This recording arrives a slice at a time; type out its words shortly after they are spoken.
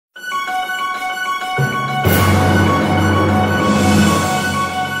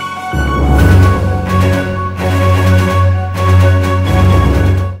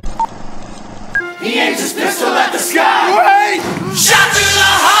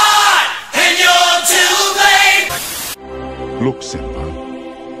Look,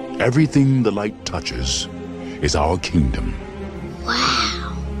 Simba, everything the light touches is our kingdom.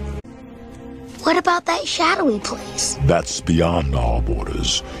 Wow. What about that shadowy place? That's beyond our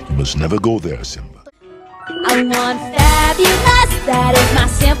borders. You must never go there, Simba. I want fabulous, that is my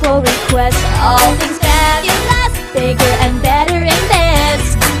simple request. All things fabulous, bigger and better and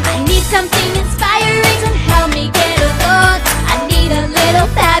best. I need something inspiring to help me get along. I need a little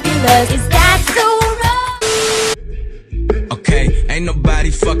fabulous, is that so wrong? Okay, ain't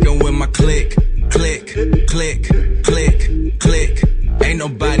nobody fucking with my click. Click, click, click, click. Ain't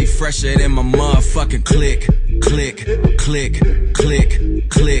nobody fresher than my motherfucking click. Click, click, click,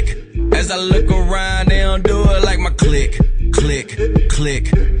 click. As I look around, they don't do it like my click. Click,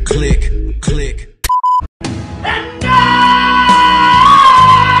 click, click, click. And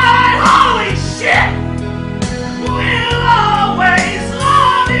holy shit! We'll always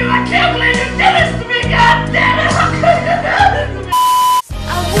love you! I can't believe you did this to me, goddammit! How could you do this to me?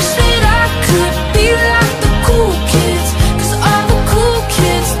 I wish that I could be like the cool kids, 'cause all the cool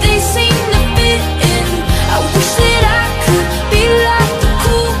kids, they seem to fit in. I wish that I could be like the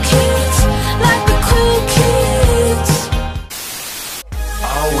cool kids, like the cool kids.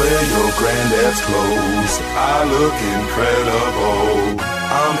 I'll wear your granddad's clothes, I look incredible.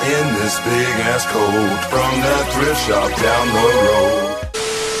 I'm in this big ass coat from that thrift shop down the road.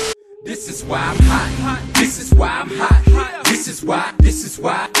 This is why I'm hot. This is why I'm hot. This is why. This is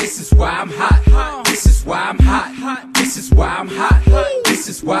why. This is why I'm hot. This is why I'm hot. This is why I'm hot. This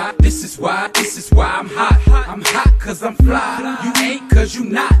is why. This is why. This is why I'm hot. I'm hot 'cause I'm fly. You ain't 'cause you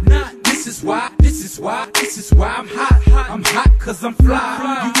not. This is why. This is why. This is why I'm hot. I'm hot 'cause I'm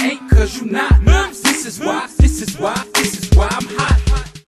fly. You ain't 'cause you not. This is why. This is why.